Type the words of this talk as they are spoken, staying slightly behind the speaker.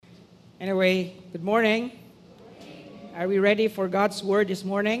Anyway, good morning. Are we ready for God's Word this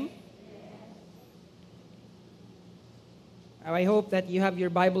morning? I hope that you have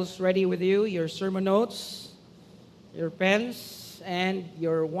your Bibles ready with you, your sermon notes, your pens, and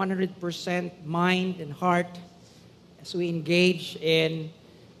your 100% mind and heart as we engage in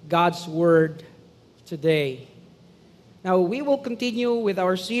God's Word today. Now, we will continue with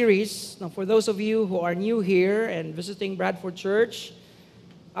our series. Now, for those of you who are new here and visiting Bradford Church,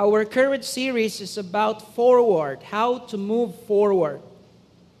 our current series is about forward, how to move forward.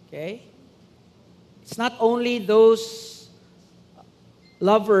 Okay? It's not only those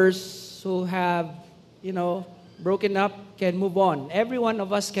lovers who have, broken up can move on. Every one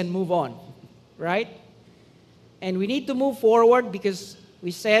of us can move on, right? And we need to move forward because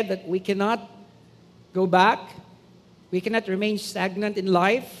we said that we cannot go back. We cannot remain stagnant in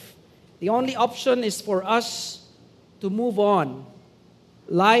life. The only option is for us to move on.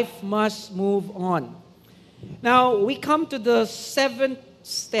 Life must move on. Now, we come to the seventh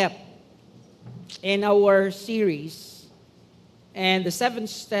step in our series. And the seventh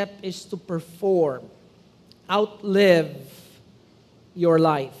step is to perform. Outlive your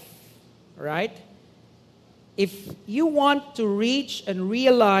life. Right? If you want to reach and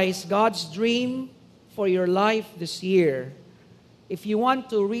realize God's dream for your life this year, if you want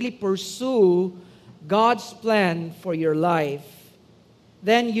to really pursue God's plan for your life,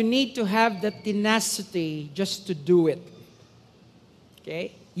 then you need to have the tenacity just to do it.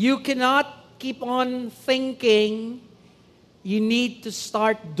 Okay? You cannot keep on thinking. You need to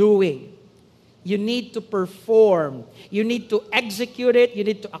start doing. You need to perform. You need to execute it. You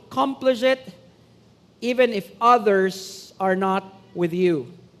need to accomplish it, even if others are not with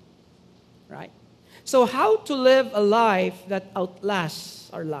you. Right? So how to live a life that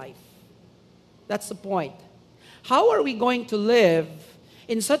outlasts our life? That's the point. How are we going to live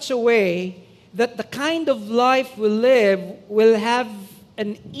in such a way that the kind of life we live will have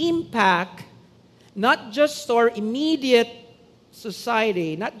an impact not just to our immediate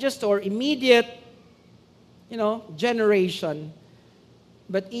society, not just to our immediate, generation,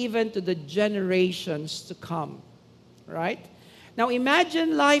 but even to the generations to come, right? Now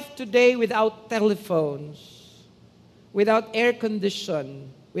imagine life today without telephones, without air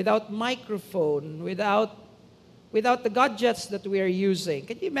condition, without microphone, without the gadgets that we are using.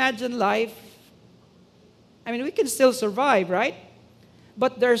 Can you imagine life? I mean, we can still survive, right?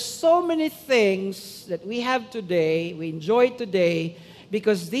 But there's so many things that we have today, we enjoy today,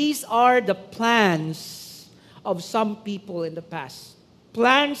 because these are the plans of some people in the past.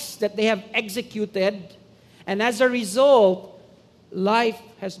 Plans that they have executed, and as a result, life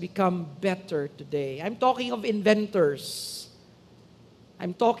has become better today. I'm talking of inventors.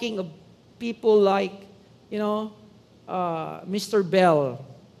 I'm talking of people like, Mr. Bell.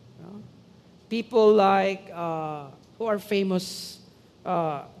 People like, who are famous.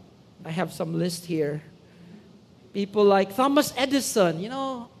 I have some list here. People like Thomas Edison,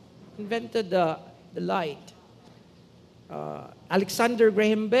 invented the light. Alexander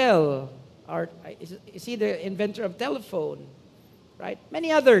Graham Bell, is he the inventor of telephone? Right?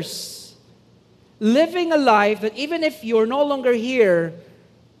 Many others. Living a life that even if you're no longer here,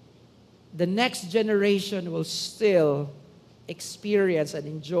 the next generation will still experience and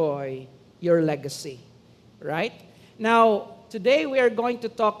enjoy your legacy. Right? Now, today we are going to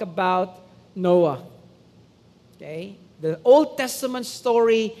talk about Noah. Okay? The Old Testament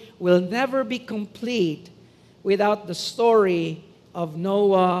story will never be complete without the story of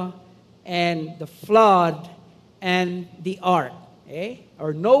Noah and the flood and the ark. Okay?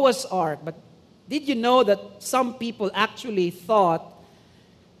 Or Noah's ark. But did you know that some people actually thought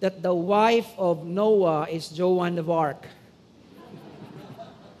that the wife of Noah is Joan of Arc?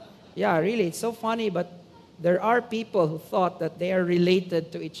 Yeah, really, it's so funny, but there are people who thought that they are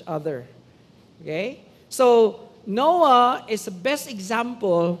related to each other. Okay? So, Noah is the best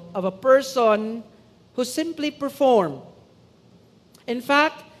example of a person who simply performed. In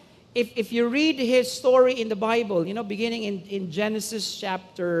fact, if you read his story in the Bible, beginning in Genesis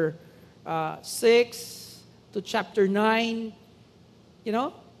chapter 6 to chapter 9,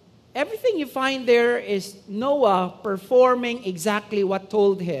 everything you find there is Noah performing exactly what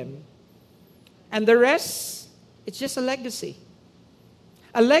told him. And the rest, it's just a legacy.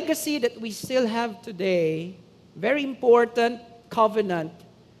 A legacy that we still have today, very important covenant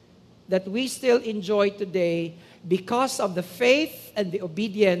that we still enjoy today because of the faith and the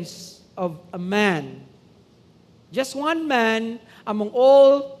obedience of a man. Just one man among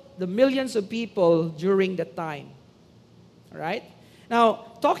all the millions of people during that time. All right? Now,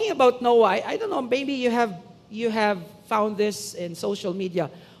 talking about Noah, I don't know, maybe you have found this in social media.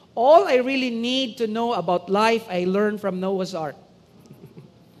 All I really need to know about life, I learned from Noah's Ark.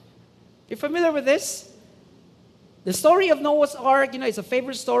 You familiar with this? The story of Noah's Ark, it's a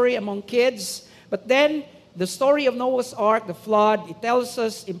favorite story among kids. But then, the story of Noah's Ark, the flood, it tells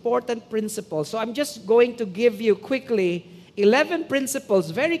us important principles. So I'm just going to give you quickly 11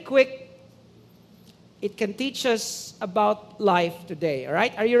 principles, very quick. It can teach us about life today. All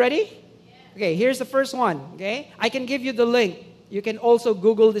right? Are you ready? Yeah. Okay, here's the first one. Okay? I can give you the link. You can also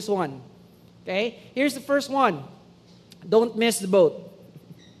Google this one. Okay? Here's the first one. Don't miss the boat.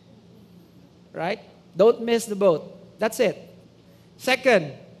 Right? Don't miss the boat. That's it.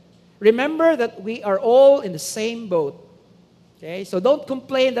 Second, remember that we are all in the same boat. Okay? So don't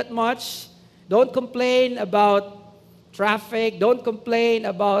complain that much. Don't complain about traffic. Don't complain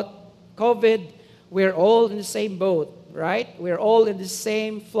about COVID. We're all in the same boat, right? We're all in the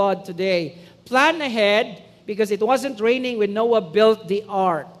same flood today. Plan ahead because it wasn't raining when Noah built the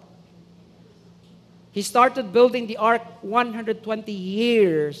ark. He started building the ark 120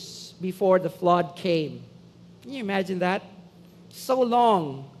 years before the flood came. Can you imagine that? So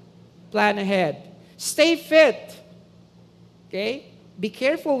long. Plan ahead. Stay fit. Okay? Be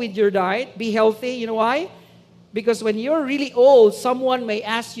careful with your diet. Be healthy. You know why? Because when you're really old, someone may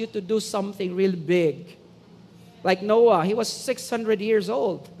ask you to do something real big. Like Noah, he was 600 years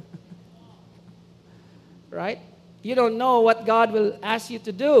old. Right? You don't know what God will ask you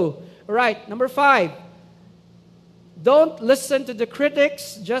to do. Right, number 5. Don't listen to the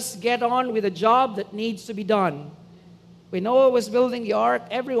critics. Just get on with the job that needs to be done. When Noah was building the ark,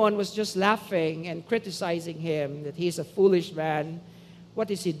 everyone was just laughing and criticizing him that he's a foolish man.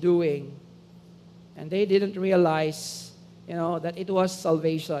 What is he doing? And they didn't realize, that it was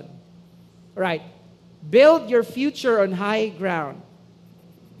salvation. Right. Build your future on high ground.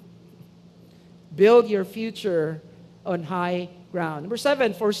 Build your future on high ground. Number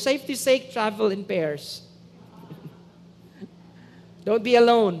 7, for safety's sake, travel in pairs. Don't be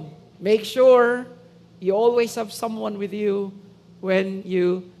alone. Make sure you always have someone with you when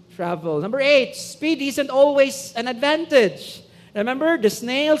you travel. Number 8, speed isn't always an advantage. Remember, the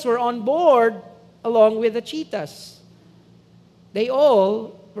snails were on board along with the cheetahs. They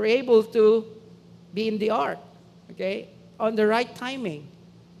all were able to be in the ark, okay, on the right timing.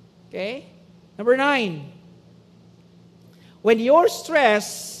 Okay? Number 9, when you're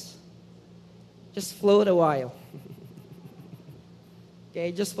stressed, just float a while.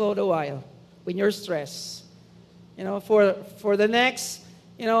 Okay, just float a while when you're stressed. For the next,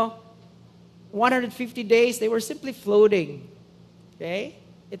 150 days, they were simply floating. Okay?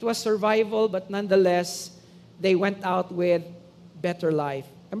 It was survival, but nonetheless, they went out with better life.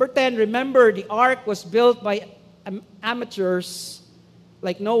 Number 10, remember the ark was built by amateurs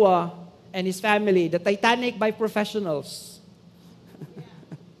like Noah and his family. The Titanic by professionals.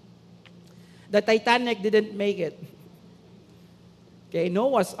 The Titanic didn't make it. Okay,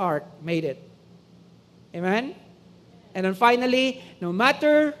 Noah's ark made it. Amen? And then finally, no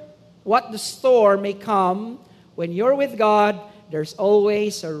matter what the storm may come, when you're with God, there's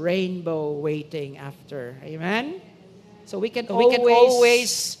always a rainbow waiting after. Amen? So we can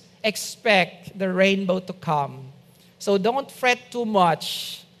always expect the rainbow to come. So don't fret too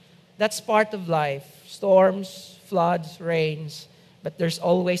much. That's part of life. Storms, floods, rains. But there's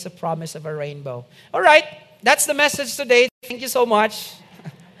always a promise of a rainbow. All right. That's the message today. Thank you so much.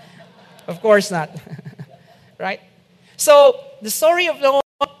 Of course not. Right? So, the story of Noah,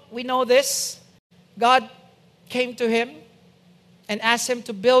 we know this. God came to him and asked him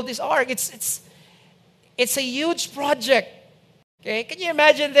to build this ark. It's a huge project. Okay? Can you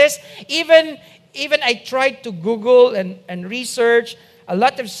imagine this? Even I tried to Google and research. A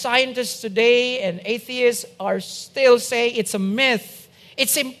lot of scientists today and atheists are still saying it's a myth.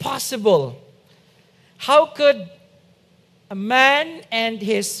 It's impossible. How could a man and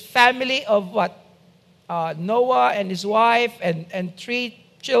his family of what? Noah and his wife and 3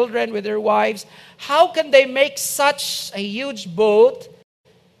 children with their wives, how can they make such a huge boat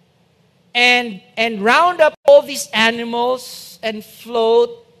and round up all these animals and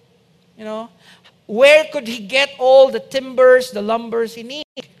float? Where could he get all the timbers, the lumbers he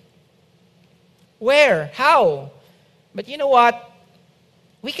needs? Where? How? But you know what?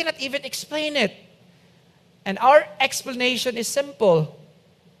 We cannot even explain it. And our explanation is simple.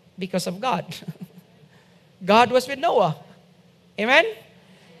 Because of God. God was with Noah. Amen?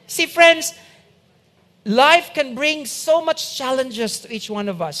 See, friends, life can bring so much challenges to each one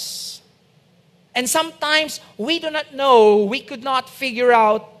of us. And sometimes we do not know, we could not figure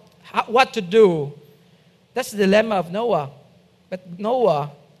out what to do. That's the dilemma of Noah. But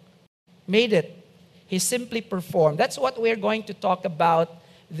Noah made it. He simply performed. That's what we're going to talk about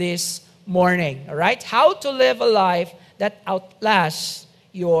this morning. All right? How to live a life that outlasts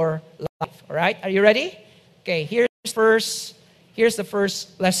your life. All right? Are you ready? Okay, here's the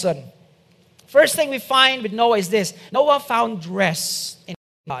first lesson. First thing we find with Noah is this. Noah found rest in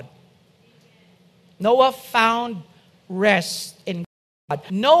God. Noah found rest in God.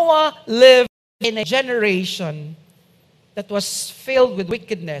 Noah lived in a generation that was filled with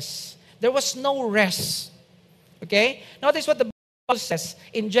wickedness. There was no rest. Okay? Notice what the Bible says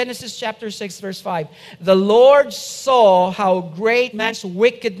in Genesis chapter 6, verse 5. The Lord saw how great man's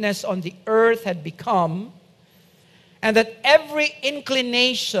wickedness on the earth had become, and that every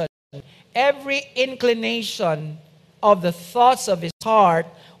inclination of the thoughts of his heart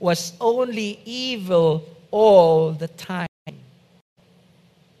was only evil all the time.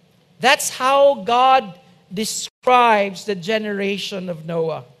 That's how God describes the generation of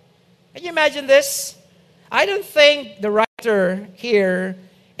Noah. Can you imagine this? I don't think the writer here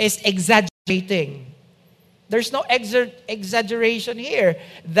is exaggerating. There's no exaggeration here.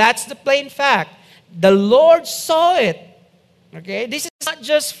 That's the plain fact. The Lord saw it. Okay? This is not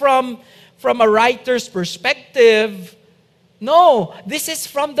just from a writer's perspective. No, this is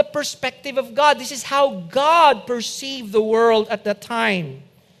from the perspective of God. This is how God perceived the world at the time.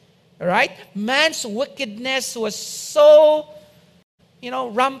 All right? Man's wickedness was so,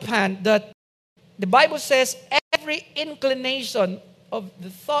 rampant that the Bible says every inclination of the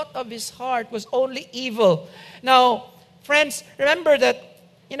thought of his heart was only evil. Now, friends, remember that,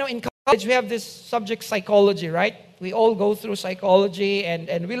 in college we have this subject psychology, right? We all go through psychology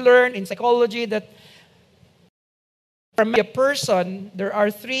and we learn in psychology that for a person, there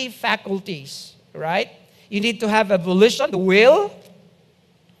are three faculties, right? You need to have a volition, the will.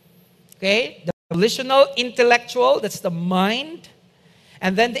 Okay? The volitional, intellectual, that's the mind.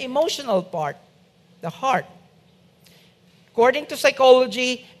 And then the emotional part, the heart. According to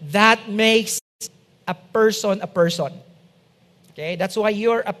psychology, that makes a person a person. Okay? That's why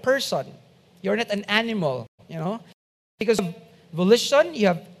you're a person. You're not an animal, Because of volition, you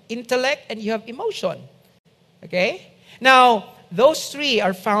have intellect, and you have emotion. Okay? Now, those three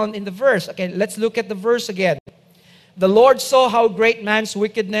are found in the verse. Okay, let's look at the verse again. The Lord saw how great man's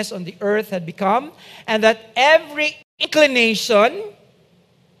wickedness on the earth had become, and that every inclination,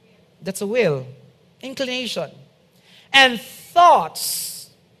 that's a will, inclination, and thoughts,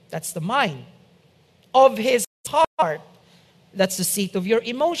 that's the mind, of his heart, that's the seat of your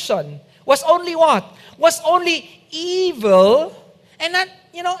emotion, was only what? Was only evil, and not,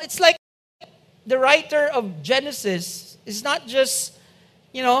 it's like the writer of Genesis is not just,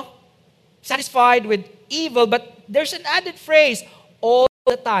 satisfied with evil, but there's an added phrase, all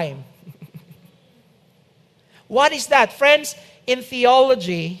the time. What is that? Friends, in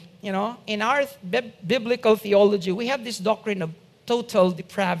theology, in our biblical theology, we have this doctrine of total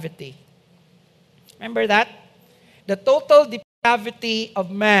depravity. Remember that? The total depravity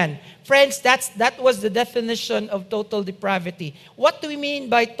of man. Friends, that was the definition of total depravity. What do we mean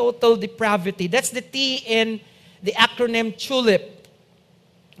by total depravity? That's the T in the acronym TULIP.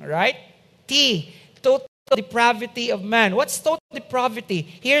 All right? T, total depravity of man. What's total depravity?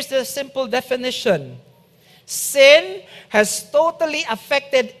 Here's the simple definition. Sin has totally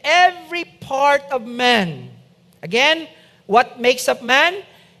affected every part of man. Again, what makes up man?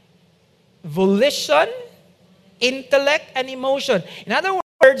 Volition, intellect, and emotion. In other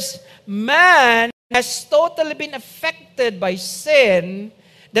words, man has totally been affected by sin,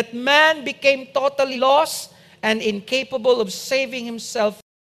 that man became totally lost and incapable of saving himself from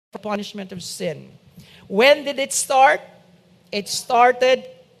the punishment of sin. When did it start? It started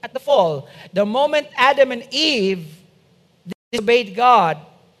at the fall. The moment Adam and Eve disobeyed God,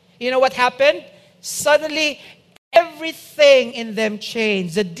 you know what happened? Suddenly, everything in them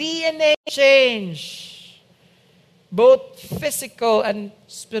changed. The DNA changed. Both physical and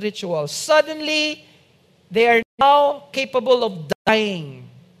spiritual. Suddenly, they are now capable of dying.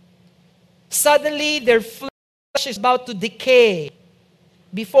 Suddenly, their flesh is about to decay.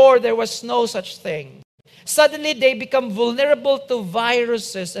 Before, there was no such thing. Suddenly, they become vulnerable to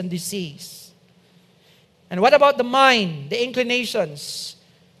viruses and disease. And what about the mind, the inclinations?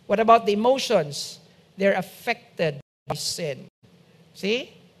 What about the emotions? They're affected by sin.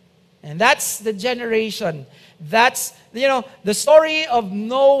 See? And that's the generation. That's, the story of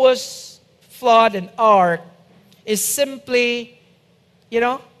Noah's flood and ark is simply,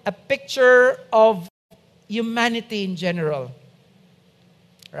 a picture of humanity in general.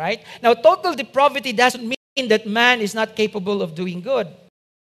 Right? Now, total depravity doesn't mean that man is not capable of doing good.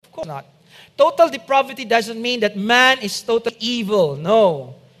 Of course not. Total depravity doesn't mean that man is totally evil.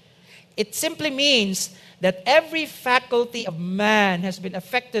 No. It simply means that every faculty of man has been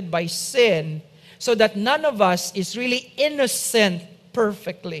affected by sin, so that none of us is really innocent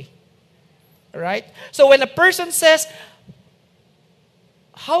perfectly. All right? So when a person says,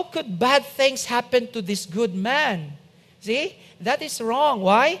 how could bad things happen to this good man? See, that is wrong.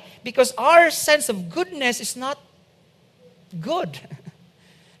 Why? Because our sense of goodness is not good.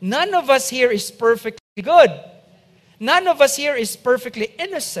 None of us here is perfectly good. None of us here is perfectly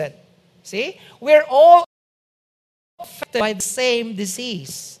innocent. See? We're all affected by the same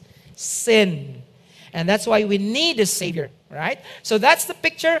disease, sin. And that's why we need a Savior, right? So that's the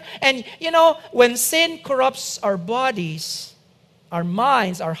picture. And, when sin corrupts our bodies, our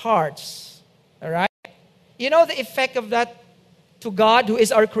minds, our hearts, all right? You know the effect of that to God, who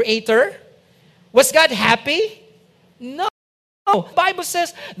is our Creator? Was God happy? No. The Bible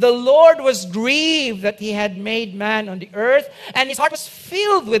says the Lord was grieved that He had made man on the earth, and His heart was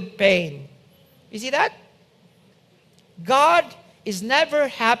filled with pain. You see that? God is never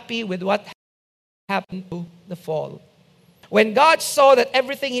happy with what happened to the fall. When God saw that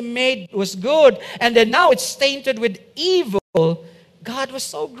everything He made was good, and then now it's tainted with evil, God was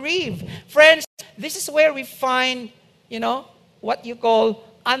so grieved. Friends, this is where we find, what you call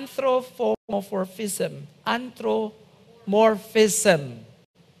anthropomorphism. Anthropomorphism.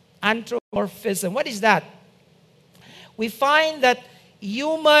 What is that? We find that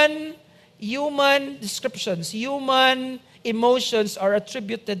human descriptions, human emotions are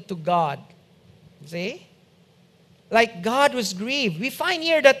attributed to God. See? Like God was grieved. We find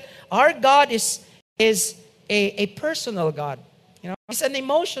here that our God is a personal God. He's an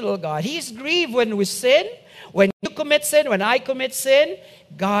emotional God. He is grieved when we sin. When you commit sin, when I commit sin,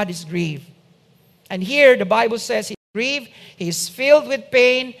 God is grieved. And here the Bible says He's grieved, He's filled with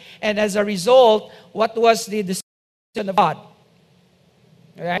pain, and as a result, what was the decision of God?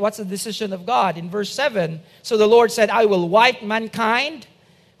 Right? What's the decision of God? In verse 7, so the Lord said, I will wipe mankind,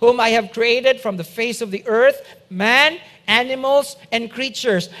 whom I have created from the face of the earth, man, animals, and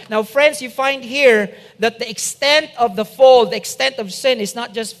creatures. Now, friends, you find here that the extent of the fall, the extent of sin is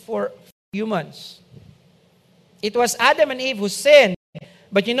not just for humans. It was Adam and Eve who sinned.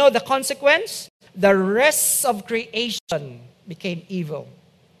 But you know the consequence? The rest of creation became evil.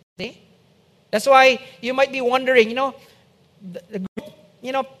 See? That's why you might be wondering, the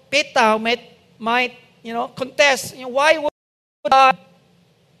group, PETA might contest, why would God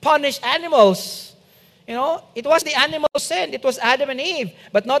punish animals? It was the animal sin. It was Adam and Eve.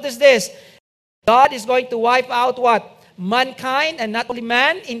 But notice this. God is going to wipe out what? Mankind, and not only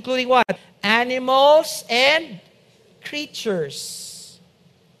man, including what? Animals and creatures.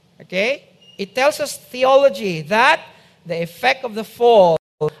 Okay? It tells us theology that the effect of the fall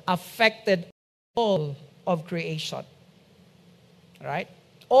affected all of creation. Right?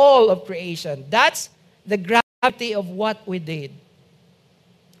 All of creation. That's the gravity of what we did.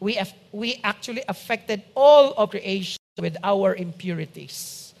 We actually affected all of creation with our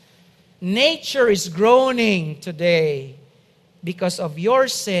impurities. Nature is groaning today because of your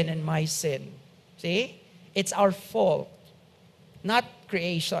sin and my sin. See? It's our fault, not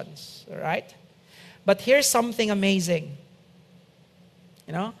creation's. All right? But here's something amazing.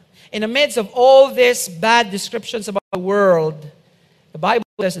 In the midst of all these bad descriptions about the world, the Bible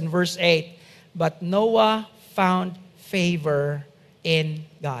says in verse 8, but Noah found favor in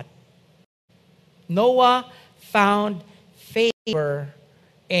God. Noah found favor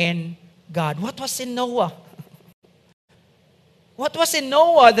in God. What was in Noah? What was in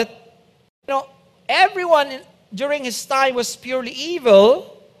Noah that, everyone during his time was purely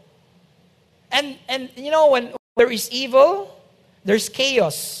evil. And when there is evil, there's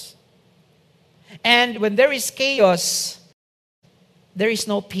chaos. And when there is chaos, there is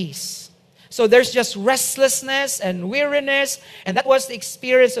no peace. So there's just restlessness and weariness, and that was the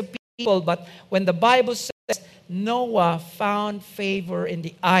experience of people. But when the Bible says Noah found favor in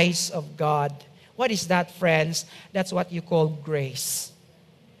the eyes of God, what is that, friends? That's what you call grace.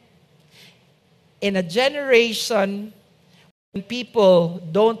 In a generation when people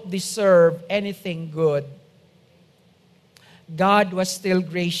don't deserve anything good, God was still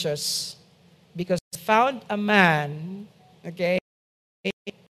gracious because He found a man, a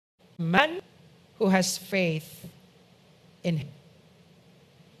man who has faith in Him.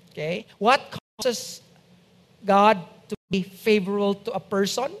 Okay? What causes God to be favorable to a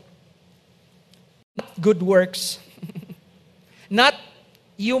person? Not good works. Not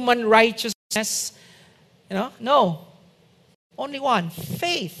human righteousness. No. Only one.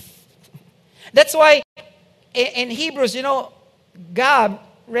 Faith. That's why in Hebrews, God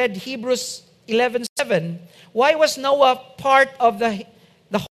read Hebrews 11:7. Why was Noah part of the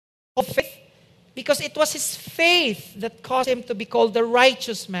whole faith? Because it was his faith that caused him to be called the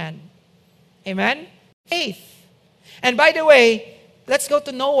righteous man. Amen? Faith. And by the way, let's go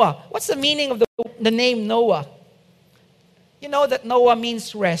to Noah. What's the meaning of the name Noah? You know that Noah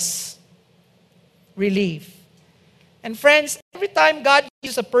means rest, relief. And friends, every time God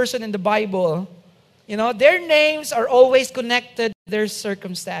uses a person in the Bible, their names are always connected to their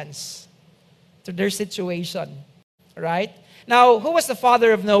circumstance, to their situation. Right? Now, who was the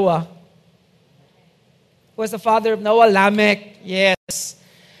father of Noah? Who was the father of Noah? Lamech. Yes.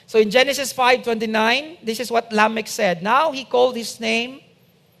 So in Genesis 5:29, this is what Lamech said. Now he called his name,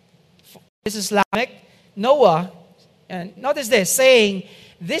 this is Lamech, Noah. And notice this, saying,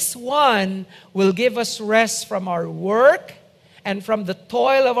 this one will give us rest from our work and from the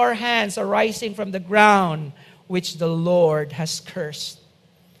toil of our hands arising from the ground, which the Lord has cursed.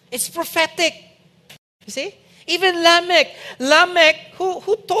 It's prophetic. You see? Even Lamech,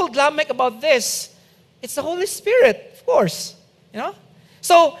 who told Lamech about this? It's the Holy Spirit, of course.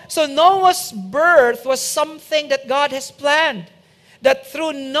 So Noah's birth was something that God has planned. That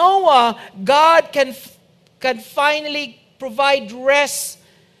through Noah, God can finally provide rest.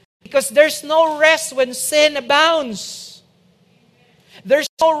 Because there's no rest when sin abounds. There's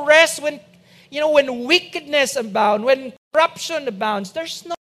no rest when wickedness abounds, when corruption abounds. There's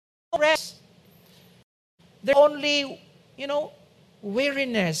no rest. There's only,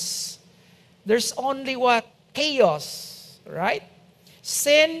 weariness. There's only what? Chaos, right?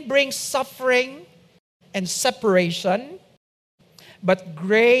 Sin brings suffering and separation, but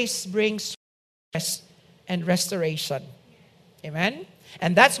grace brings rest and restoration. Amen?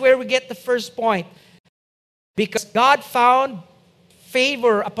 And that's where we get the first point. Because God found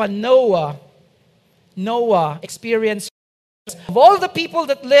favor upon Noah. Noah experienced, of all the people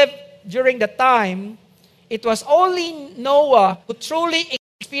that lived during the time, it was only Noah who truly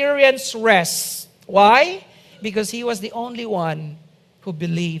experienced rest. Why? Because he was the only one who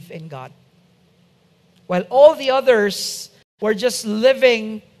believed in God. While all the others were just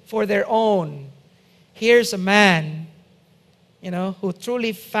living for their own, here's a man, who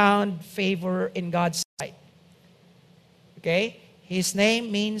truly found favor in God's sight. Okay? His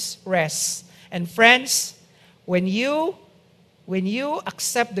name means rest. And friends, when you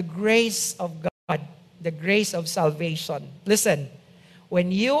accept the grace of God, the grace of salvation, listen,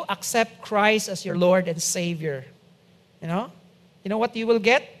 when you accept Christ as your Lord and Savior, you know what you will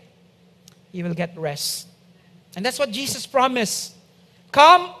get? You will get rest. And that's what Jesus promised.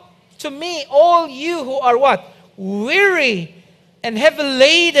 Come to me, all you who are what? Weary and heavy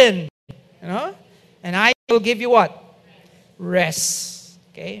laden. And I will give you what? Rest.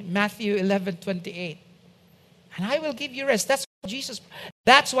 Okay? Matthew 11:28. And I will give you rest.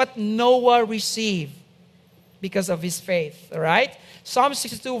 That's what Noah received because of his faith. Alright? Psalm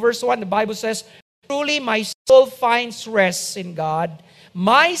 62 verse 1, the Bible says, truly my soul finds rest in God.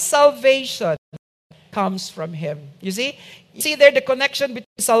 My salvation comes from Him. You see there the connection between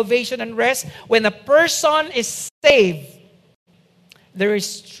salvation and rest? When a person is saved, there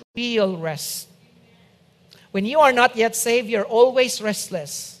is real rest. When you are not yet saved, you're always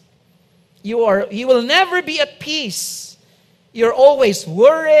restless. You will never be at peace. You're always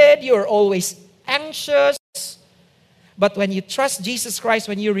worried. You're always anxious. But when you trust Jesus Christ,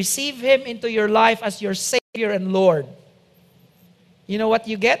 when you receive Him into your life as your Savior and Lord, you know what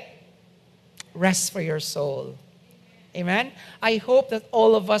you get? Rest for your soul. Amen? I hope that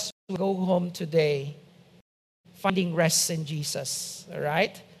all of us will go home today finding rest in Jesus. All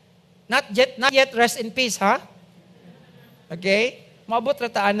right? Not yet rest in peace, huh? Okay? Maabot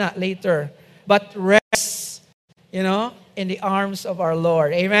rataan na later. But rest, in the arms of our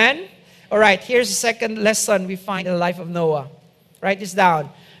Lord. Amen? All right, here's the second lesson we find in the life of Noah. Write this down.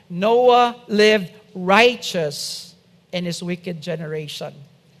 Noah lived righteous in his wicked generation.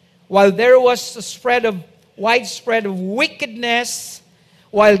 While there was widespread of wickedness,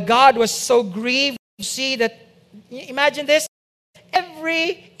 while God was so grieved to see that, imagine this,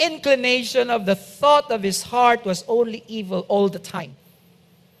 every inclination of the thought of his heart was only evil all the time.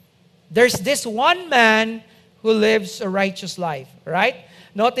 There's this one man who lives a righteous life, right?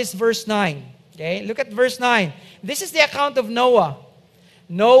 Notice verse 9. Okay, look at verse 9. This is the account of Noah.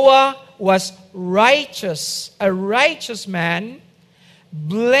 Noah was righteous, a righteous man,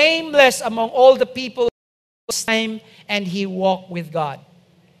 blameless among all the people of his time, and he walked with God.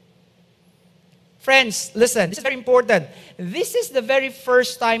 Friends, listen, this is very important. This is the very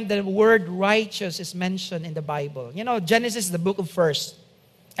first time the word righteous is mentioned in the Bible. Genesis is the book of first.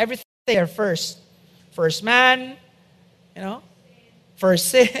 Everything there first. First man, first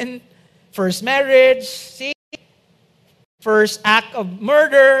sin, first marriage, first act of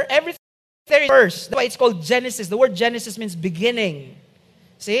murder, everything there is first. That's why it's called Genesis. The word Genesis means beginning.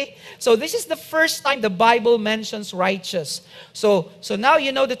 See? So this is the first time the Bible mentions righteous. So now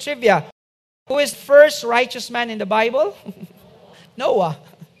you know the trivia. Who is the first righteous man in the Bible? Noah.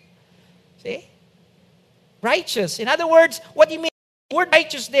 See? Righteous. In other words, what do you mean? The word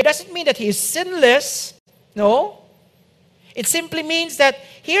righteous there doesn't mean that he is sinless. No. It simply means that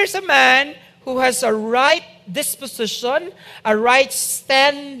here's a man who has a right disposition, a right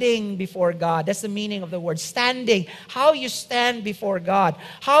standing before God. That's the meaning of the word standing. How you stand before God.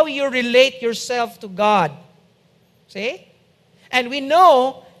 How you relate yourself to God. See? And we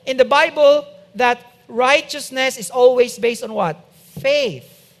know in the Bible that righteousness is always based on what?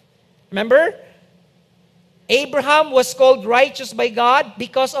 Faith. Remember? Abraham was called righteous by God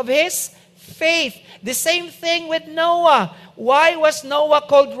because of his faith. The same thing with Noah. Why was Noah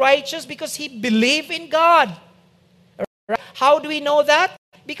called righteous? Because he believed in God. How do we know that?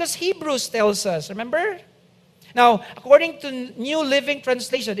 Because Hebrews tells us. Remember? Now, according to New Living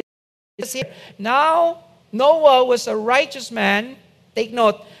Translation, it says here, now Noah was a righteous man. Take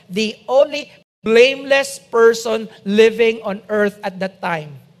note, the only blameless person living on earth at that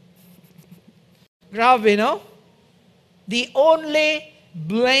time. Grabe, no? The only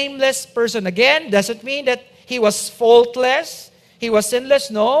blameless person. Again, doesn't mean that he was faultless. He was sinless.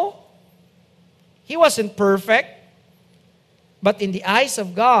 No. He wasn't perfect. But in the eyes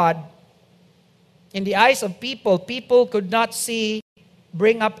of God, in the eyes of people, people could not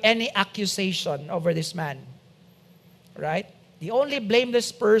bring up any accusation over this man. Right? The only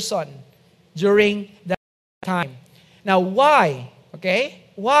blameless person during that time. Now, why? Okay?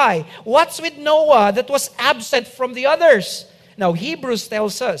 Why? What's with Noah that was absent from the others? Now, Hebrews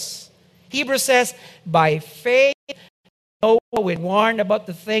tells us. Hebrews says, by faith, Noah, when warned about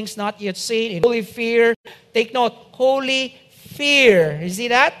the things not yet seen, in holy fear. Take note, holy fear. You see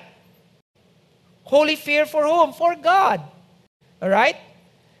that? Holy fear for whom? For God. All right?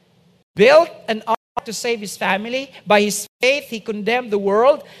 Built an ark to save his family. By his faith, he condemned the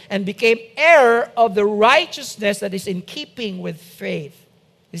world and became heir of the righteousness that is in keeping with faith.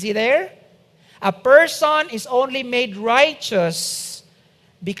 You see there? A person is only made righteous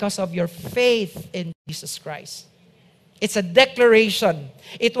because of your faith in Jesus Christ. It's a declaration.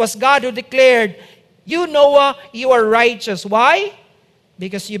 It was God who declared, you, Noah, you are righteous. Why?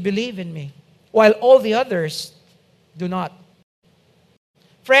 Because you believe in me, while all the others do not.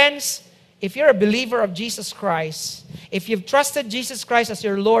 Friends, if you're a believer of Jesus Christ, if you've trusted Jesus Christ as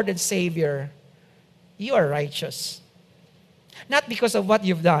your Lord and Savior, you are righteous. Not because of what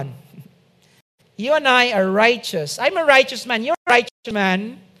you've done. You and I are righteous. I'm a righteous man. You're a righteous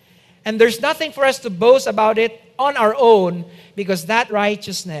man. And there's nothing for us to boast about it on our own because that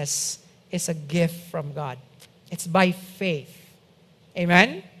righteousness is a gift from God. It's by faith.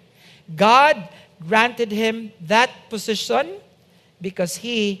 Amen? God granted him that position because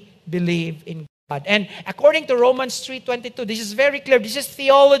he believed in God. And according to Romans 3:22, this is very clear. This is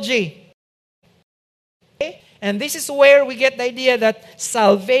theology. Okay? And this is where we get the idea that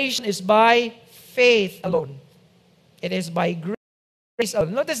salvation is by faith alone. It is by grace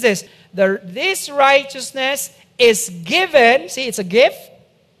alone. Notice this. This righteousness is given, see, it's a gift,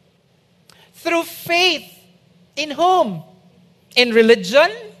 through faith. In whom? In religion?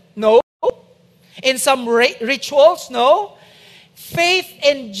 No. In some rituals? No. Faith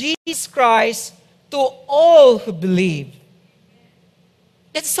in Jesus Christ to all who believe.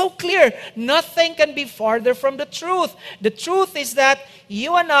 It's so clear. Nothing can be farther from the truth. The truth is that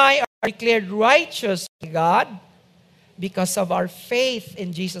you and I are declared righteous by God because of our faith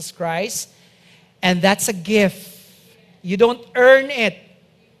in Jesus Christ. And that's a gift. You don't earn it.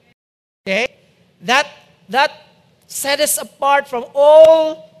 Okay? That set us apart from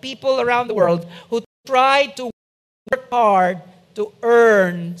all people around the world who try to work hard to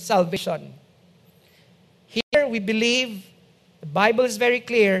earn salvation. Here we believe, the Bible is very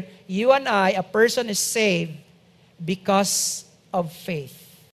clear, you and I, a person is saved because of faith.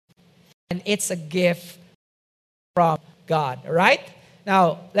 And it's a gift from God. All right?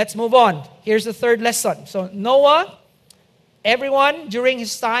 Now, let's move on. Here's the third lesson. So, Noah, everyone during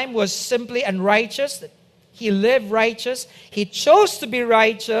his time was simply unrighteous. He lived righteous. He chose to be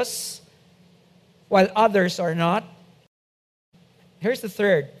righteous while others are not. Here's the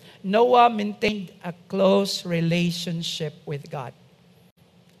third. Noah maintained a close relationship with God.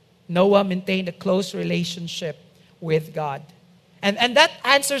 Noah maintained a close relationship with God. And that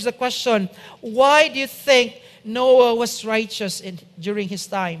answers the question, why do you think Noah was righteous during his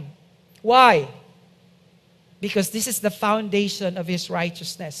time? Why? Because this is the foundation of his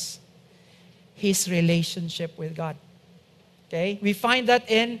righteousness. His relationship with God. Okay? We find that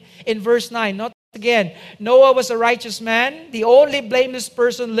in verse 9. Notice again, Noah was a righteous man, the only blameless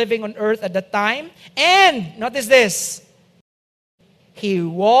person living on earth at the time. And, notice this, he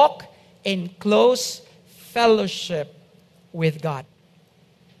walked in close fellowship with God.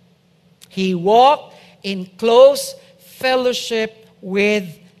 He walked in close fellowship with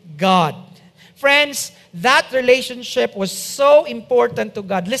God. Friends, that relationship was so important to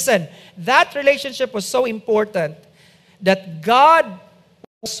God. Listen, that relationship was so important that God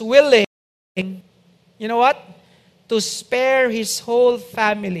was willing, you know what? To spare His whole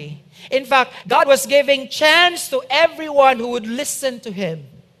family. In fact, God was giving chance to everyone who would listen to Him.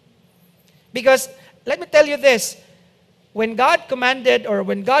 Because, let me tell you this, when God commanded or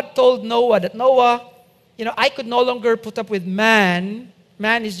when God told Noah that Noah, I could no longer put up with man.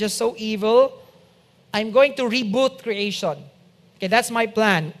 Man is just so evil. I'm going to reboot creation. Okay, that's my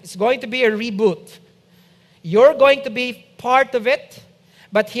plan. It's going to be a reboot. You're going to be part of it,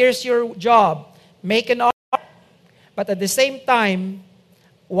 but here's your job. Make an ark, but at the same time,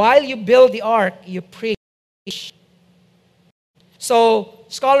 while you build the ark, you preach. So,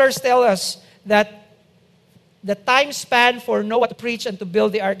 scholars tell us that the time span for Noah to preach and to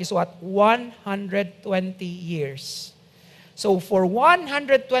build the ark is what? 120 years. So for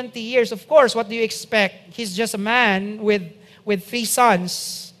 120 years, of course, what do you expect? He's just a man with 3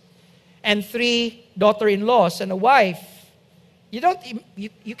 sons and 3 daughter-in-laws and a wife. You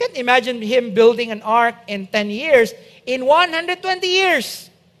can't imagine him building an ark in 10 years, in 120 years.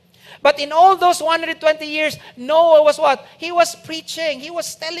 But in all those 120 years, Noah was what? He was preaching. He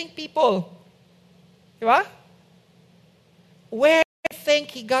was telling people. Diba? Where do you think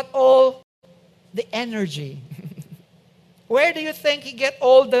he got all the energy? Where do you think he get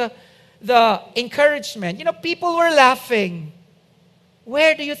all the encouragement? People were laughing.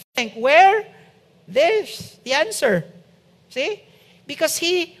 Where do you think? Where? There's the answer. See? Because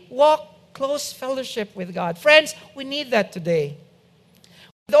he walked close fellowship with God. Friends, we need that today.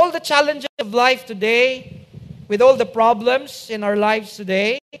 With all the challenges of life today, with all the problems in our lives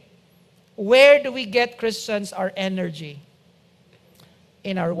today, where do we get, Christians, our energy?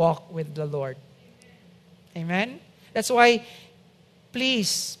 In our walk with the Lord. Amen? That's why,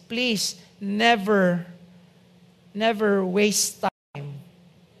 please, never waste time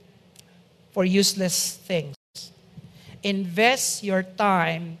for useless things. Invest your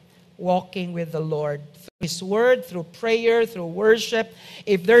time walking with the Lord. Through His Word, through prayer, through worship.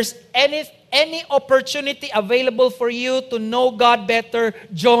 If there's any opportunity available for you to know God better,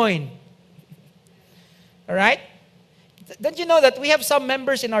 join. All right? Don't you know that we have some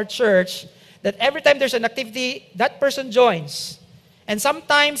members in our church that every time there's an activity, that person joins. And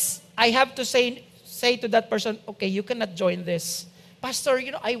sometimes I have to say to that person, okay, you cannot join this. Pastor,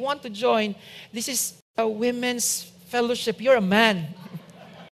 I want to join. This is a women's fellowship. You're a man.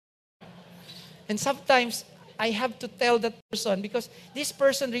 And sometimes I have to tell that person because this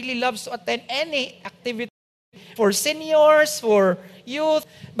person really loves to attend any activity for seniors, for youth.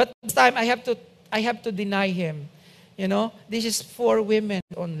 But this time I have to deny him. This is for women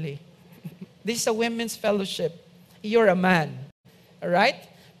only. This is a women's fellowship. You're a man. All right?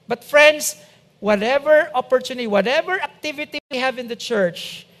 But friends, whatever opportunity, whatever activity we have in the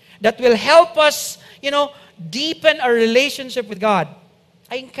church that will help us, deepen our relationship with God,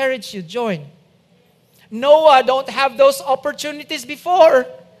 I encourage you, join. Noah don't have those opportunities before.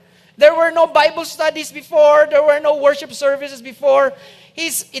 There were no Bible studies before. There were no worship services before.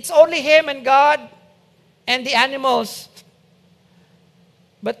 It's only him and God and the animals.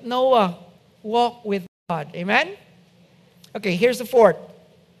 But Noah walked with God. Amen? Okay, here's the 4th.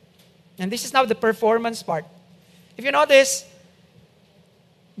 And this is now the performance part. If you notice,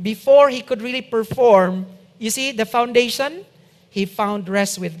 before he could really perform, you see the foundation, he found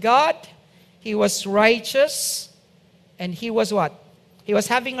rest with God, he was righteous, and he was what? He was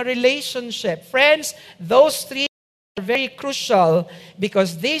having a relationship. Friends, those 3 are very crucial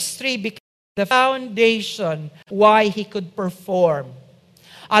because these 3 became the foundation why he could perform.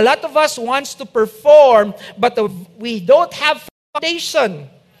 A lot of us wants to perform, but we don't have foundation.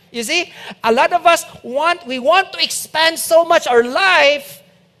 You see, a lot of us want to expand so much our life.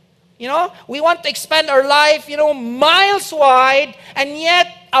 We want to expand our life, miles wide, and yet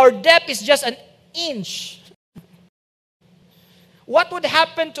our depth is just an inch. What would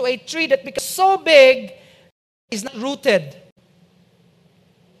happen to a tree that becomes so big is not rooted?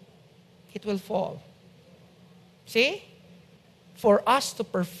 It will fall. See? For us to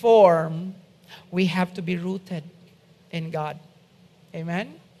perform, we have to be rooted in God.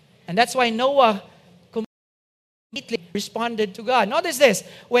 Amen? And that's why Noah completely responded to God. Notice this.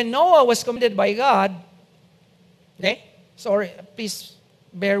 When Noah was commanded by God, okay, Sorry, please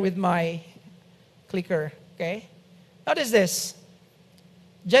bear with my clicker, okay? Notice this.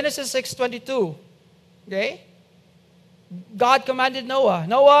 Genesis 6:22, okay? God commanded Noah,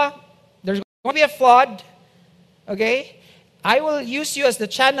 Noah, there's going to be a flood, okay? I will use you as the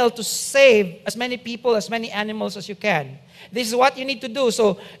channel to save as many people, as many animals as you can. This is what you need to do.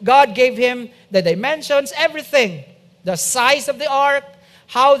 So God gave him the dimensions, everything. The size of the ark,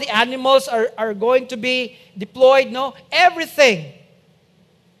 how the animals are going to be deployed, no? Everything.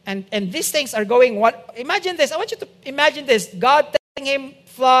 And these things are going, what? Imagine this. I want you to imagine this. God telling him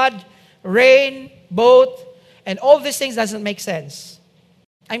flood, rain, boat, and all these things doesn't make sense.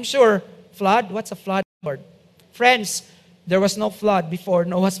 I'm sure, flood? What's a flood, Lord? Friends, there was no flood before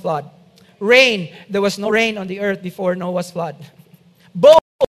Noah's flood. Rain, there was no rain on the earth before Noah's flood. Boat,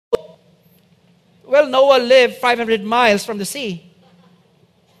 well, Noah lived 500 miles from the sea.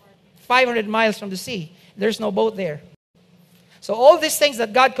 500 miles from the sea. There's no boat there. So all these things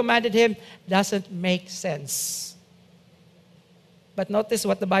that God commanded him doesn't make sense. But notice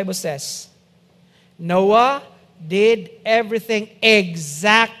what the Bible says. Noah did everything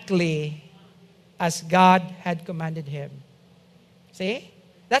exactly as God had commanded him. See?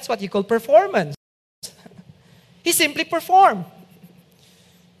 That's what you call performance. He simply performed.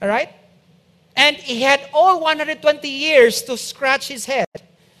 All right? And he had all 120 years to scratch his head.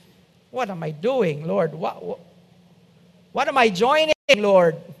 What am I doing, Lord? What am I joining,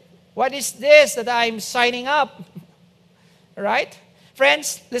 Lord? What is this that I'm signing up? All right?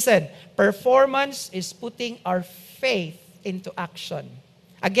 Friends, listen. Performance is putting our faith into action.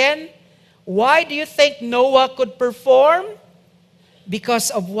 Again, why do you think Noah could perform?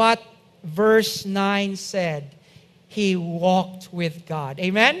 Because of what verse 9 said. He walked with God.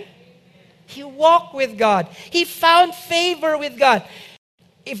 Amen? He walked with God. He found favor with God.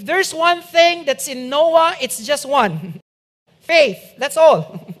 If there's one thing that's in Noah, it's just one. Faith. That's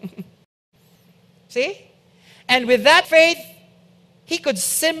all. See? And with that faith, he could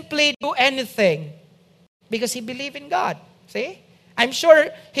simply do anything because he believed in God. See? I'm sure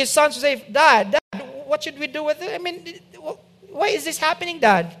his sons would say, Dad, what should we do with it? I mean, why is this happening,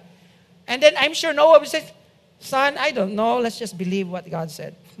 Dad? And then I'm sure Noah would say, Son, I don't know. Let's just believe what God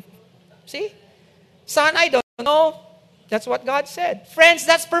said. See? Son, I don't know. That's what God said. Friends,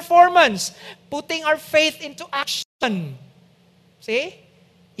 that's performance. Putting our faith into action. See?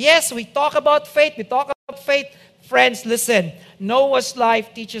 Yes, we talk about faith. We talk about faith. Friends, listen. Noah's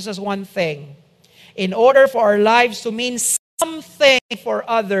life teaches us one thing. In order for our lives to mean something for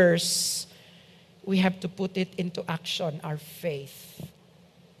others, we have to put it into action, our faith.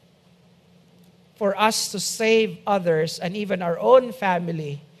 For us to save others and even our own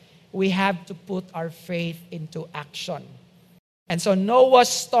family, we have to put our faith into action. And so Noah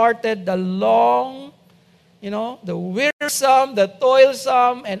started the long, the wearisome, the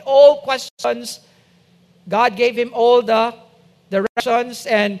toilsome, and all questions. God gave him all the directions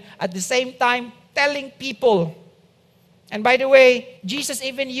and at the same time telling people. And by the way, Jesus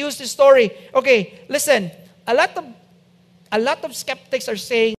even used the story. Okay, listen, a lot of skeptics are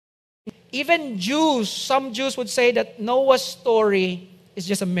saying, even Jews, some Jews would say that Noah's story is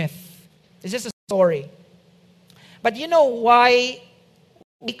just a myth. It's just a story. But you know why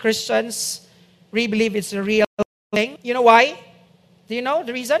we Christians really believe it's a real thing? You know why? Do you know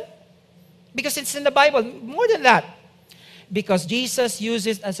the reason? Because it's in the Bible. More than that. Because Jesus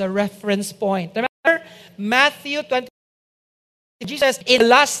uses it as a reference point. Remember, Matthew 20, Jesus says, in the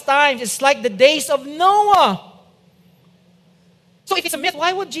last times, it's like the days of Noah. So if it's a myth,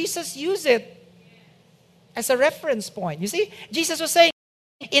 why would Jesus use it as a reference point? You see, Jesus was saying,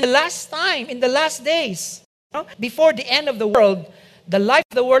 in the last time, in the last days, before the end of the world, the life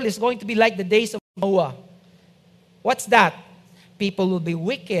of the world is going to be like the days of Noah. What's that? People will be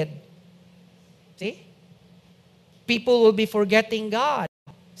wicked. See? People will be forgetting God.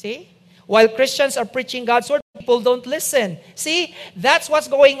 See? While Christians are preaching God's word, people don't listen. See? That's what's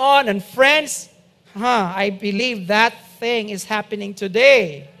going on. And friends, I believe that thing is happening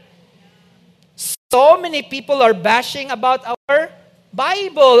today. So many people are bashing about our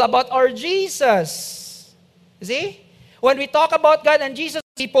Bible, about our Jesus. See? When we talk about God and Jesus,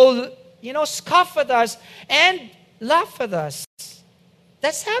 people, scoff at us and laugh at us.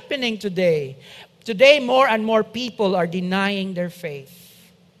 That's happening today. Today, more and more people are denying their faith.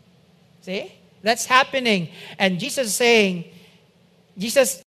 See? That's happening. And Jesus is saying,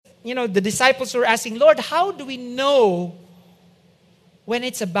 the disciples were asking, Lord, how do we know when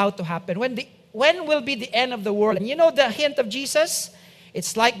it's about to happen? When will be the end of the world? And you know the hint of Jesus?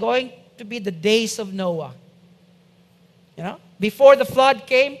 It's like going to be the days of Noah. Before the flood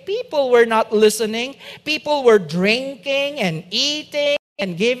came, people were not listening. People were drinking and eating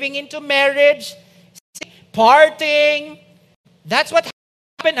and giving into marriage, partying. That's what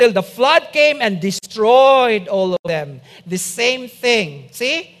happened until the flood came and destroyed all of them. The same thing.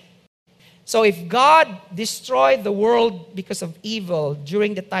 See? So if God destroyed the world because of evil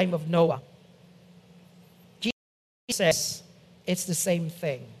during the time of Noah, Jesus says it's the same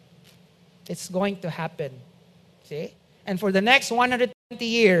thing. It's going to happen. See? And for the next 120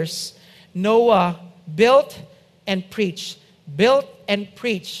 years, Noah built and preached, built and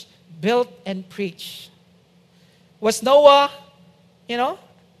preached, built and preached. Was Noah,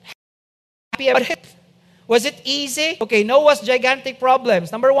 happy about it? Was it easy? Okay, Noah's gigantic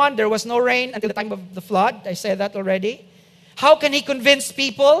problems. Number one, there was no rain until the time of the flood. I said that already. How can he convince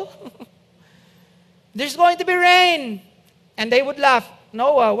people? There's going to be rain. And they would laugh.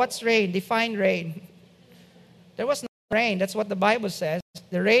 Noah, what's rain? Define rain. There was no rain. That's what the Bible says.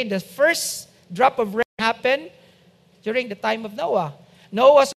 The first drop of rain happened during the time of Noah.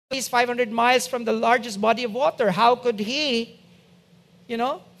 Noah was 500 miles from the largest body of water. How could he,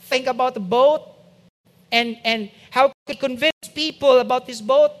 think about the boat? And how could he convince people about this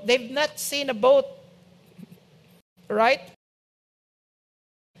boat? They've not seen a boat. Right?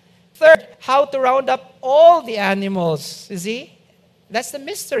 Third, how to round up all the animals. You see? That's the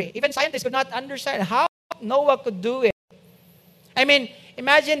mystery. Even scientists could not understand how Noah could do it. I mean,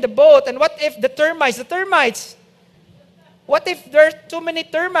 imagine the boat, and what if the termites, what if there are too many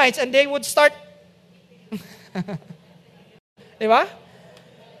termites and they would start... Diba?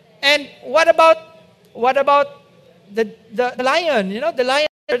 And what about the lion? The lions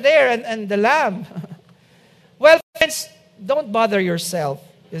are there and the lamb. Well, friends, don't bother yourself.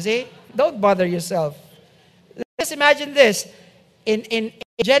 You see? Don't bother yourself. Let's imagine this. In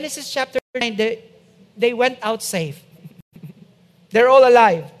Genesis chapter 9, they went out safe. They're all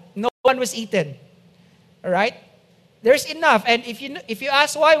alive. No one was eaten. All right? There's enough. And if you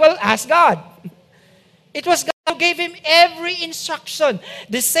ask why, well, ask God. It was God who gave him every instruction.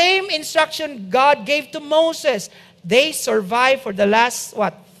 The same instruction God gave to Moses. They survived for the last,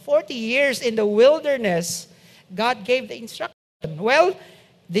 40 years in the wilderness. God gave the instruction. Well,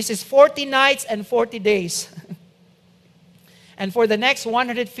 this is 40 nights and 40 days. And for the next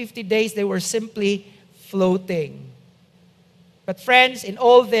 150 days, they were simply floating. But friends, in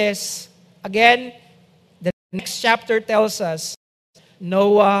all this, again, the next chapter tells us,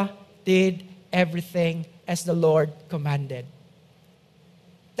 Noah did everything as the Lord commanded.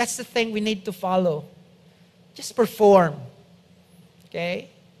 That's the thing we need to follow. Just perform. Okay?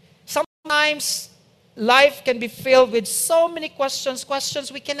 Sometimes life can be filled with so many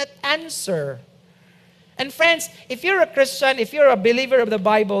questions we cannot answer. And friends, if you're a Christian, if you're a believer of the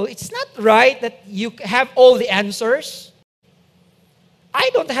Bible, it's not right that you have all the answers. I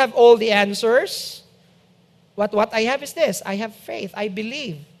don't have all the answers. But what I have is this. I have faith. I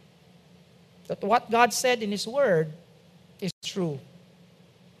believe that what God said in His Word is true.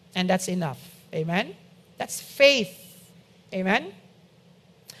 And that's enough. Amen? That's faith. Amen?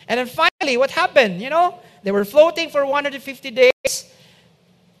 And then finally, what happened? They were floating for 150 days.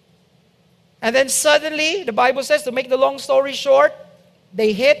 And then suddenly, the Bible says, to make the long story short,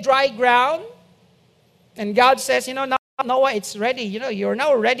 they hit dry ground. And God says, now, Noah, it's ready. You're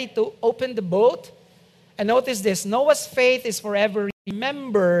now ready to open the boat. And notice this, Noah's faith is forever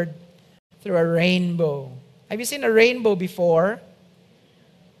remembered through a rainbow. Have you seen a rainbow before?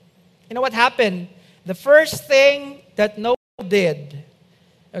 You know what happened? The first thing that Noah did,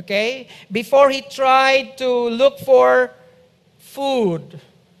 okay, before he tried to look for food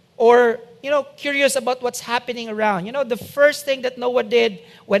or, curious about what's happening around. The first thing that Noah did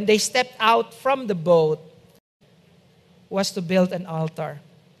when they stepped out from the boat was to build an altar.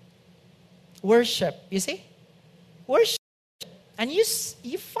 Worship, you see? Worship. And you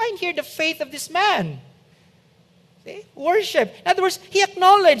find here the faith of this man. See? Worship. In other words, he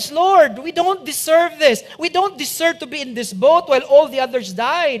acknowledged, Lord, we don't deserve this. We don't deserve to be in this boat while all the others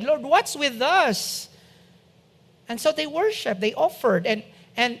died. Lord, what's with us? And so they worshiped, they offered. And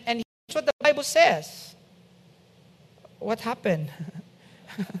here's what the Bible says. What happened?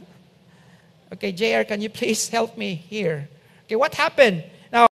 Okay, JR, can you please help me here? Okay, what happened?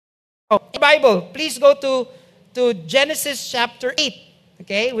 Now, in the Bible, please go to Genesis chapter 8.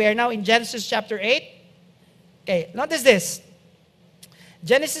 Okay, we are now in Genesis chapter 8. Okay, notice this.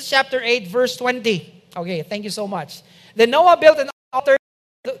 Genesis chapter 8, verse 20. Okay, thank you so much. Then Noah built an altar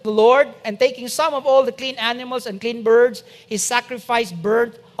to the Lord, and taking some of all the clean animals and clean birds, he sacrificed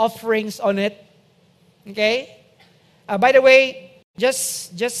burnt offerings on it. Okay? By the way,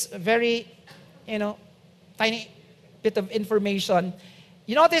 just very, tiny bit of information.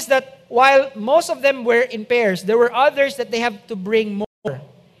 You notice that while most of them were in pairs, there were others that they have to bring more.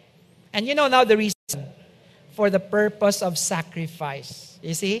 And you know now the reason. For the purpose of sacrifice.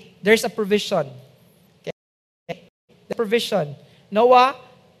 You see? There's a provision. Okay? The provision. Noah,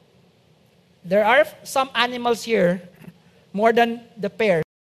 there are some animals here more than the pair.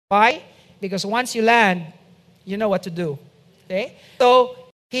 Why? Because once you land, you know what to do. Okay? So,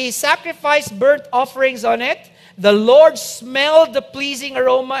 he sacrificed burnt offerings on it. The Lord smelled the pleasing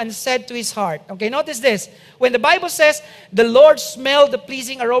aroma and said to his heart. Okay, notice this. When the Bible says the Lord smelled the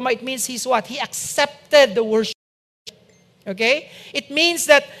pleasing aroma, it means he's what? He accepted the worship. Okay? It means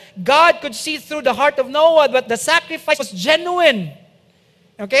that God could see through the heart of Noah, but the sacrifice was genuine.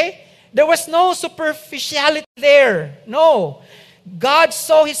 Okay? There was no superficiality there. No. God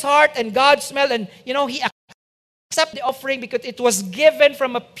saw his heart and God smelled, and he accepted the offering because it was given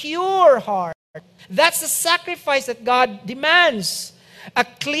from a pure heart. That's the sacrifice that God demands. A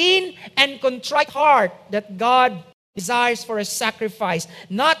clean and contrite heart that God desires for a sacrifice.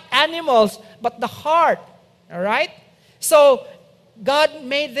 Not animals, but the heart. All right? So, God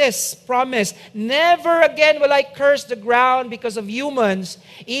made this promise. Never again will I curse the ground because of humans,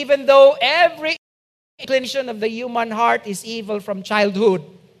 even though every inclination of the human heart is evil from childhood.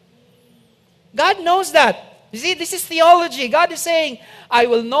 God knows that. You see, this is theology. God is saying, I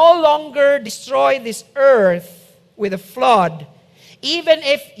will no longer destroy this earth with a flood, even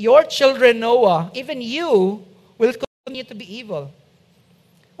if your children, Noah, even you, will continue to be evil.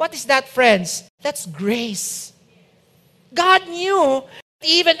 What is that, friends? That's grace. God knew,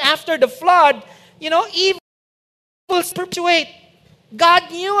 even after the flood, evil will perpetuate.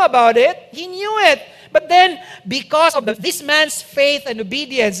 God knew about it. He knew it. But then, because of this man's faith and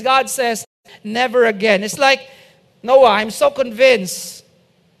obedience, God says, never again. It's like, Noah, I'm so convinced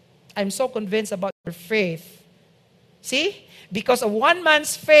about your faith. See? Because of one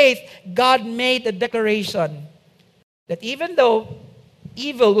man's faith, God made a declaration that even though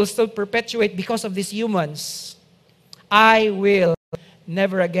evil will still perpetuate because of these humans, I will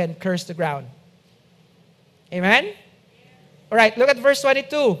never again curse the ground. Amen? All right, look at verse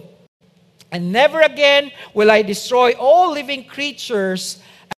 22. And never again will I destroy all living creatures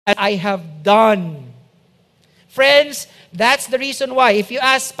as I have done. Friends, that's the reason why. If you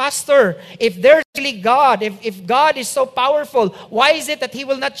ask, Pastor, if there's really God, if God is so powerful, why is it that He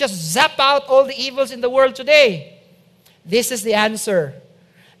will not just zap out all the evils in the world today? This is the answer.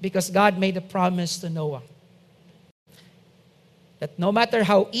 Because God made a promise to Noah. That no matter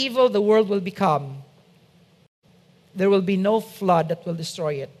how evil the world will become, there will be no flood that will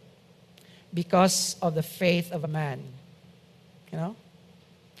destroy it. Because of the faith of a man.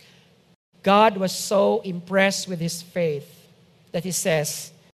 God was so impressed with his faith that he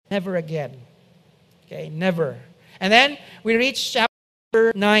says, never again. Okay, never. And then we reach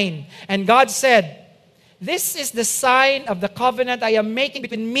chapter 9. And God said, this is the sign of the covenant I am making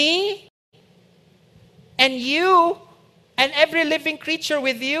between me and you and every living creature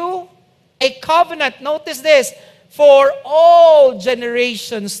with you. A covenant, notice this, for all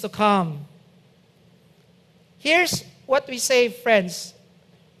generations to come. Here's what we say, friends.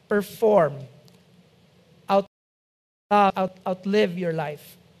 Perform. Outlive your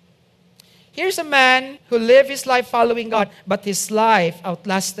life. Here's a man who lived his life following God, but his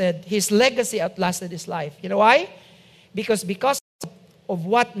legacy outlasted his life. You know why? Because of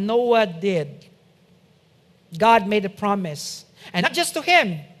what Noah did, God made a promise. And not just to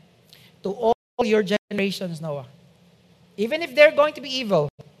him, to all your generations, Noah. Even if they're going to be evil,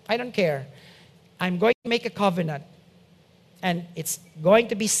 I don't care. I'm going to make a covenant. And it's going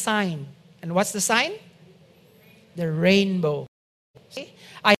to be signed. And what's the sign? The rainbow. See?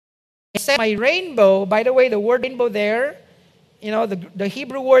 I said my rainbow, by the way, the word rainbow there, the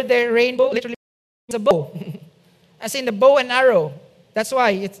Hebrew word there, rainbow, literally means a bow. As in the bow and arrow. That's why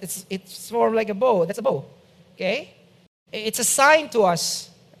it's formed like a bow. That's a bow. Okay? It's a sign to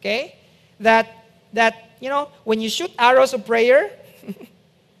us. Okay? That when you shoot arrows of prayer,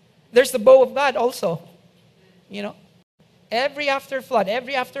 there's the bow of God also. Every after flood,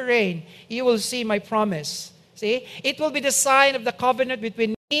 every after rain, you will see my promise. See? It will be the sign of the covenant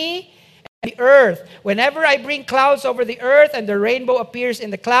between me and the earth. Whenever I bring clouds over the earth and the rainbow appears in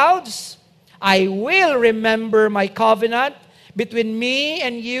the clouds, I will remember my covenant between me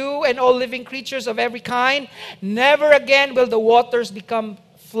and you and all living creatures of every kind. Never again will the waters become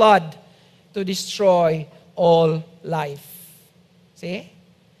flood to destroy all life. See?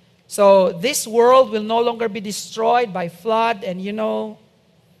 So this world will no longer be destroyed by flood, and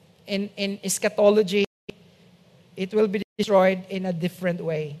in eschatology, it will be destroyed in a different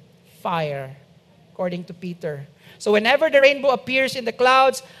way. Fire. according to Peter. So whenever the rainbow appears in the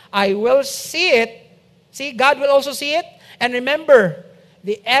clouds, I will see it. See, God will also see it. And remember,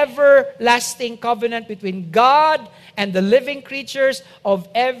 the everlasting covenant between God and the living creatures of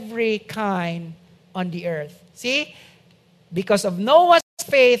every kind on the earth. See, because of Noah's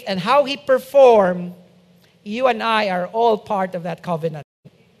faith and how he performed, you and I are all part of that covenant.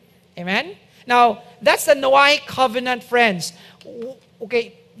 Amen? Now, that's the Noahic covenant, friends.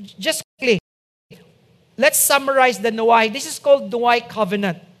 Okay, just quickly. Let's summarize the Noahic. This is called Noahic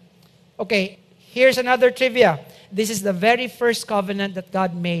covenant. Okay, here's another trivia. This is the very first covenant that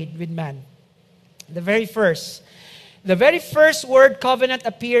God made with man. The very first. The very first word covenant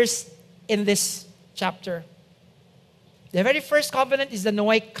appears in this chapter. The very first covenant is the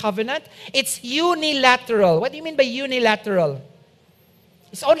Noahic covenant. It's unilateral. What do you mean by unilateral?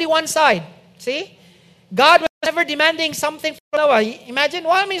 It's only one side. See? God was never demanding something from Noah. Imagine,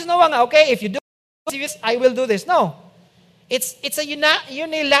 what means Noah? Okay, if you do this, I will do this. No. It's a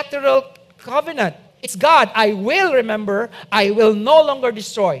unilateral covenant. It's God. I will remember. I will no longer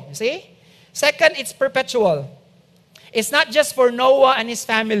destroy. See? Second, it's perpetual. It's not just for Noah and his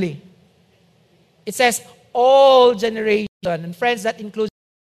family. It says all generation. And friends, that includes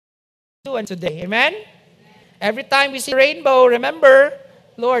you and today. Amen? Every time we see rainbow, remember,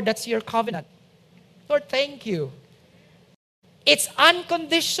 Lord, that's your covenant. Lord, thank you. It's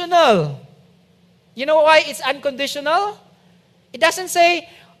unconditional. You know why it's unconditional? It doesn't say,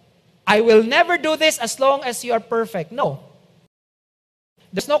 I will never do this as long as you are perfect. No.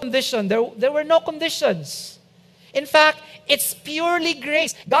 There's no condition. There were no conditions. In fact, it's purely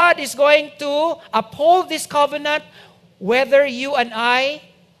grace. God is going to uphold this covenant whether you and I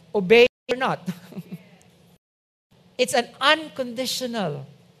obey or not. It's an unconditional.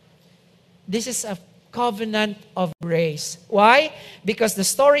 This is a covenant of grace. Why? Because the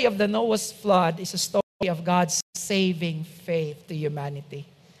story of the Noah's flood is a story of God's saving faith to humanity.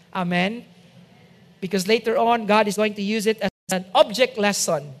 Amen? Because later on, God is going to use it as an object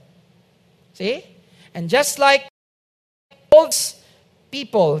lesson. See? And just like old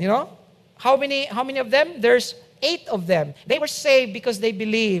people, you know, how many of them? There's 8 of them. They were saved because they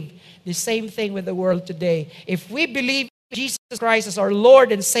believed. The same thing with the world today. If we believe Jesus Christ as our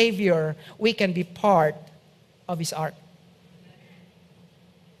Lord and Savior, we can be part of His ark.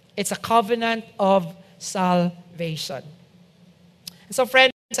 It's a covenant of salvation. And so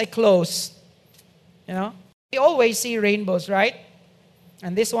friends, I close. You know, we always see rainbows, right?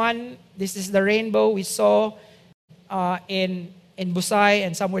 And this is the rainbow we saw in Busay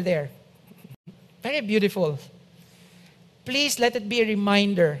and somewhere there. Very beautiful. Please let it be a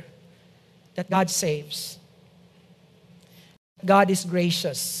reminder that God saves. God is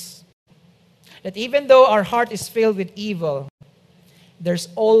gracious. That even though our heart is filled with evil, there's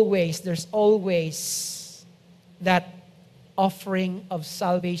always that offering of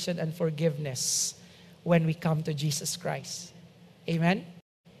salvation and forgiveness when we come to Jesus Christ. Amen?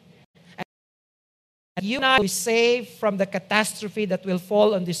 And you and I will be saved from the catastrophe that will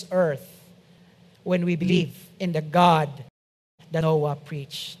fall on this earth when we believe in the God that Noah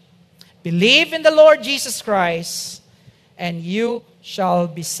preached. Believe in the Lord Jesus Christ, and you shall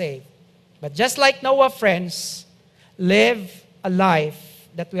be saved. But just like Noah, friends, live a life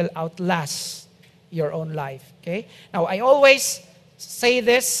that will outlast your own life. Okay? Now, I always say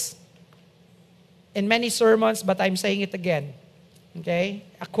this in many sermons, but I'm saying it again. Okay?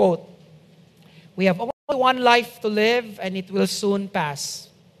 A quote. We have only one life to live, and it will soon pass.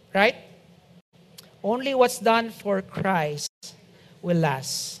 Right? Only what's done for Christ will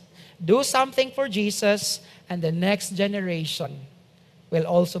last. Do something for Jesus, and the next generation will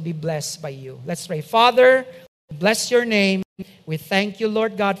also be blessed by you. Let's pray. Father, bless your name. We thank you,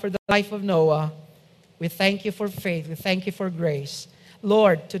 Lord God, for the life of Noah. We thank you for faith. We thank you for grace.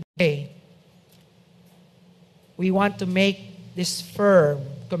 Lord, today, we want to make this firm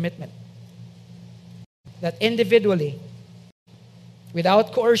commitment that individually,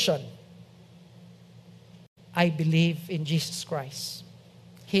 without coercion, I believe in Jesus Christ.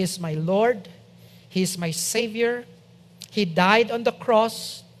 He is my Lord. He is my Savior. He died on the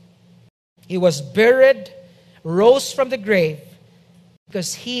cross. He was buried, rose from the grave,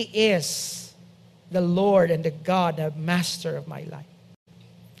 because He is the Lord and the God, the Master of my life.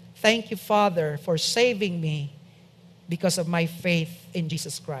 Thank you, Father, for saving me because of my faith in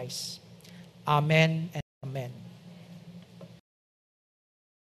Jesus Christ. Amen and amen.